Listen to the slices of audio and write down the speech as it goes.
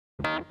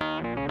Alright,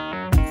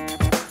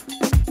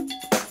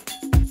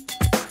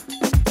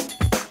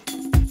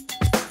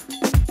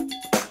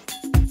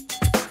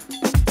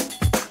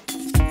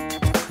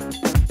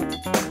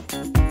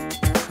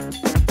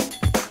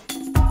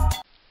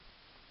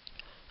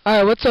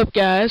 what's up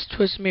guys,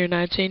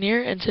 TwistedMirror19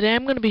 here, and today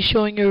I'm going to be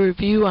showing you a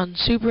review on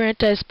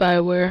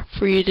Superantispyware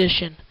Free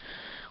Edition.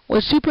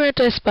 What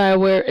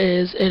Superantispyware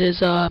is, it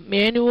is a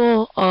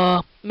manual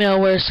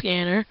malware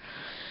scanner.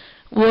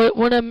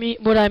 What I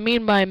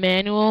mean by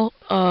manual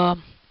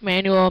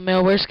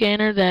malware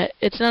scanner, that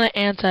it's not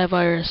an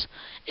antivirus.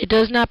 It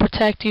does not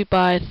protect you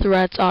by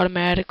threats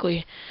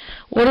automatically.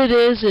 What it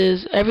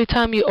is every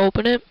time you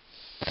open it,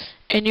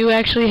 and you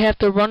actually have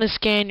to run a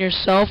scan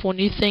yourself when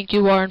you think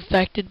you are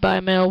infected by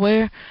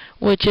malware,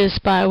 which is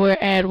spyware,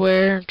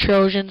 adware,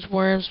 trojans,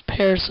 worms,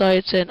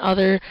 parasites, and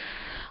other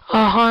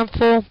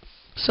harmful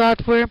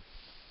software.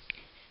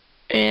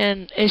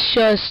 And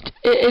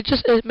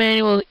it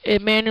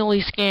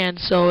manually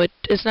scans, so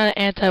it's not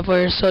an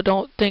antivirus. So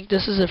don't think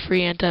this is a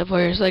free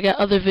antivirus. I got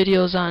other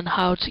videos on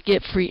how to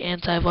get free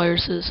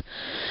antiviruses.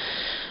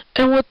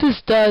 And what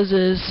this does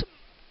is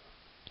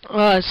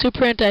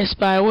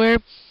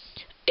Superantispyware.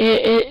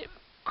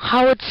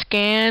 How it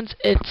scans,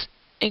 it's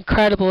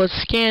incredible. It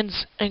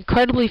scans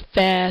incredibly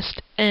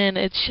fast, and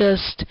it's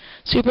just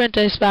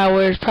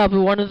Superantispyware is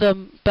probably one of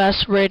the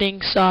best rating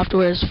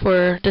softwares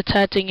for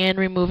detecting and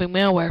removing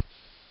malware.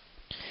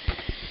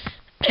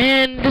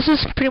 And this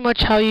is pretty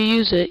much how you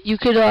use it. You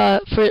could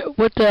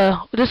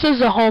this is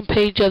the home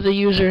page of the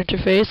user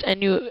interface,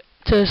 and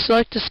to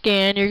select a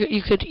scan,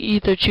 you could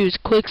either choose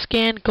Quick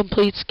Scan,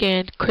 Complete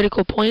Scan,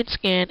 Critical Point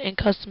Scan, and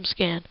Custom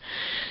Scan.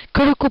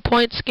 Critical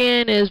Point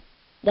Scan is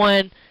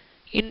when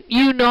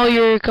you know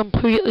you're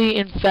completely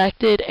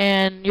infected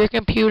and your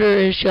computer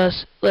is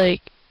just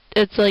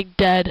it's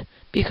dead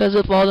because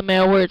of all the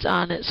malware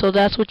on it. So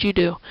that's what you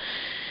do.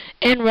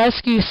 And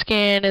Rescue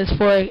Scan is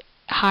for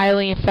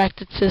highly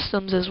infected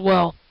systems as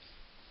well.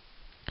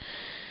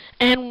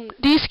 And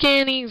these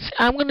scannings,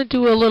 I'm going to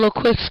do a little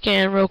quick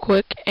scan real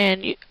quick,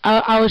 and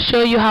I will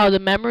show you how the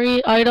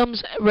memory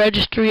items,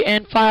 registry,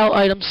 and file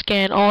items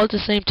scan all at the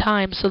same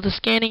time, so the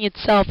scanning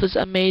itself is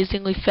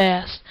amazingly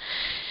fast.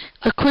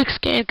 A quick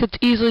scan could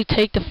easily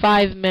take to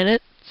 5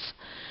 minutes,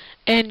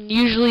 and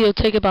usually it'll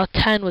take about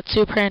 10 with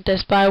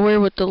Superantispyware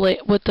with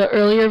the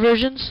earlier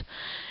versions.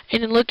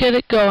 And then look at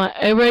it go. It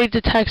already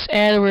detects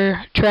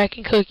adware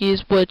tracking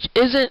cookies, which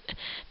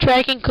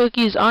tracking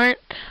cookies aren't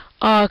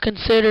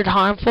considered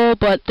harmful,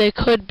 but they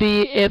could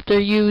be if they're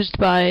used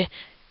by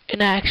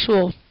an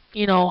actual,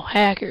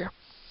 hacker.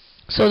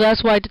 So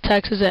that's why it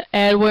detects as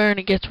adware and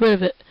it gets rid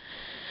of it.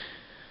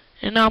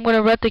 And now I'm gonna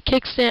let the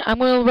I'm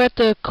gonna let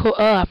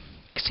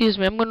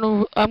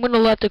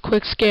the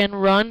quick scan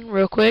run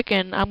real quick,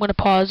 and I'm gonna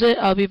pause it.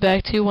 I'll be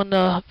back to you when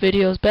the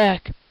video's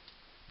back.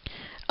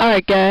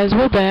 Alright guys,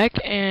 we're back,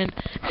 and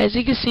as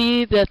you can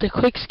see that the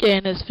quick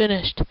scan is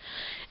finished.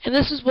 And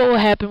this is what will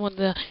happen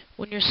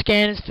when your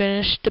scan is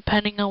finished,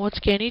 depending on what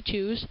scan you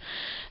choose.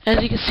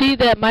 As you can see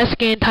that my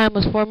scan time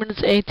was 4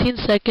 minutes 18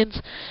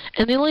 seconds,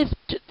 and the only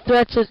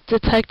threats it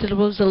detected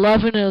was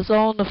 11. It was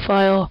all in the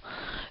file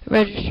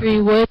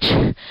registry, which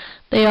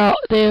they are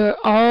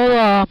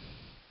all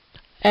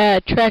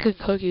tracking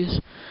cookies.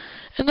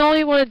 And all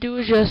you want to do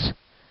is just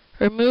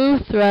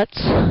remove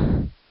threats,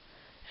 and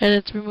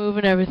it's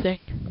removing everything.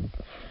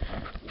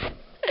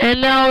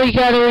 And now you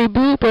gotta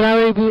reboot, but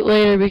I'll reboot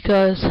later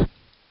because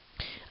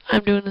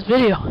I'm doing this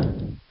video.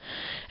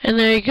 And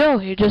there you go.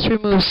 You just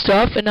remove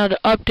stuff, and now to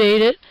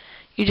update it,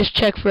 you just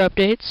check for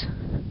updates.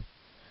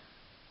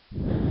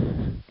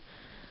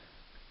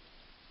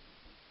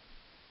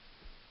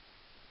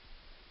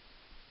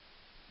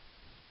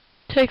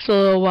 Takes a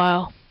little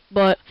while,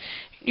 but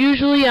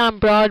usually on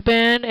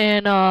broadband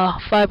and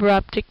fiber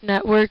optic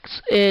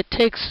networks, it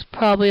takes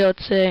probably, I'd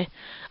say,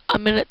 a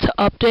minute to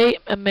update,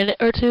 a minute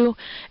or two,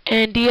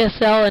 and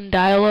DSL and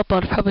dial-up,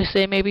 I'd probably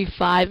say maybe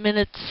 5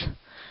 minutes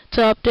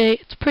to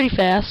update. It's pretty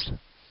fast.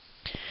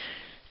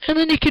 And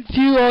then you can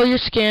view all your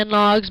scan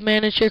logs,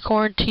 manage your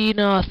quarantine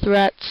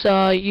threats.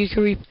 You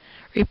can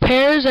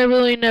repairs. I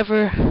really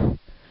never.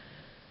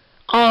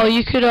 Oh,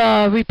 you could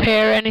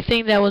repair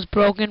anything that was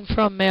broken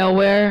from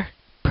malware.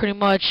 Pretty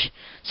much,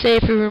 say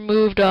if you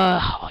removed a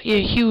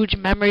huge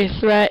memory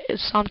threat,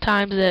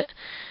 sometimes it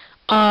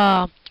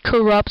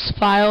corrupts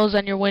files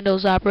on your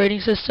Windows operating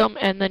system,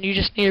 and then you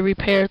just need to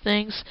repair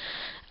things.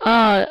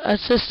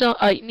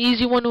 An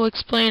easy one to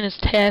explain is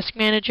Task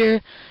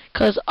Manager,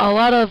 because a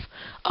lot of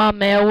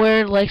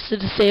malware likes to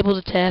disable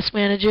the Task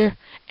Manager,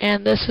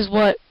 and this is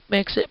what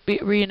makes it be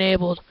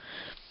re-enabled.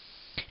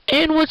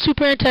 And what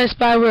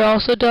Superantispyware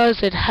also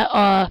does, it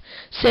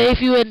say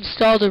if you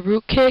installed a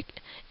rootkit,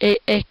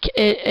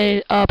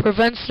 it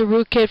prevents the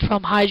rootkit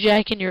from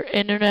hijacking your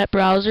internet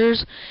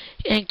browsers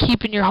and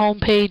keeping your home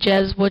page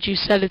as what you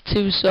set it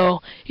to, so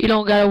you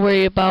don't gotta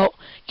worry about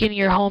getting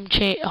your home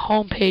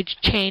page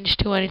changed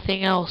to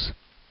anything else.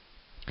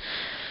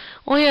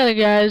 Well, yeah,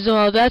 guys.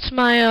 That's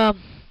my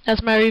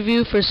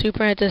review for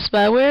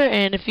Superantispyware,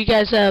 and if you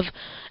guys have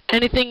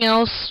anything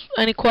else,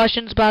 any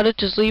questions about it,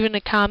 just leave in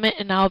a comment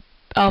and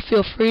I'll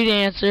feel free to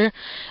answer.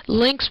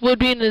 Links would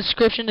be in the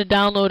description to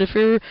download if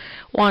you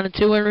wanted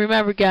to. And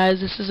remember,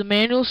 guys, this is a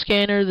manual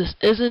scanner. This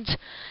isn't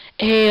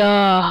a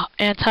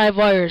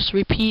antivirus.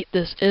 Repeat,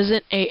 this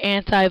isn't a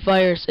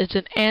antivirus. It's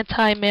an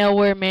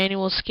anti-malware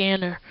manual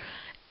scanner.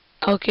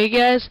 Okay,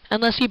 guys?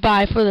 Unless you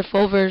buy for the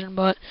full version,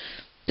 but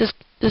just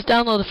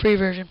download the free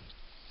version.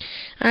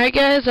 Alright,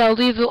 guys, I'll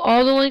leave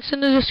all the links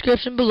in the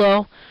description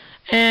below.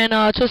 And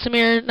Twisted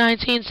Mirror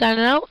 19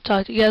 signing out.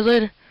 Talk to you guys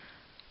later.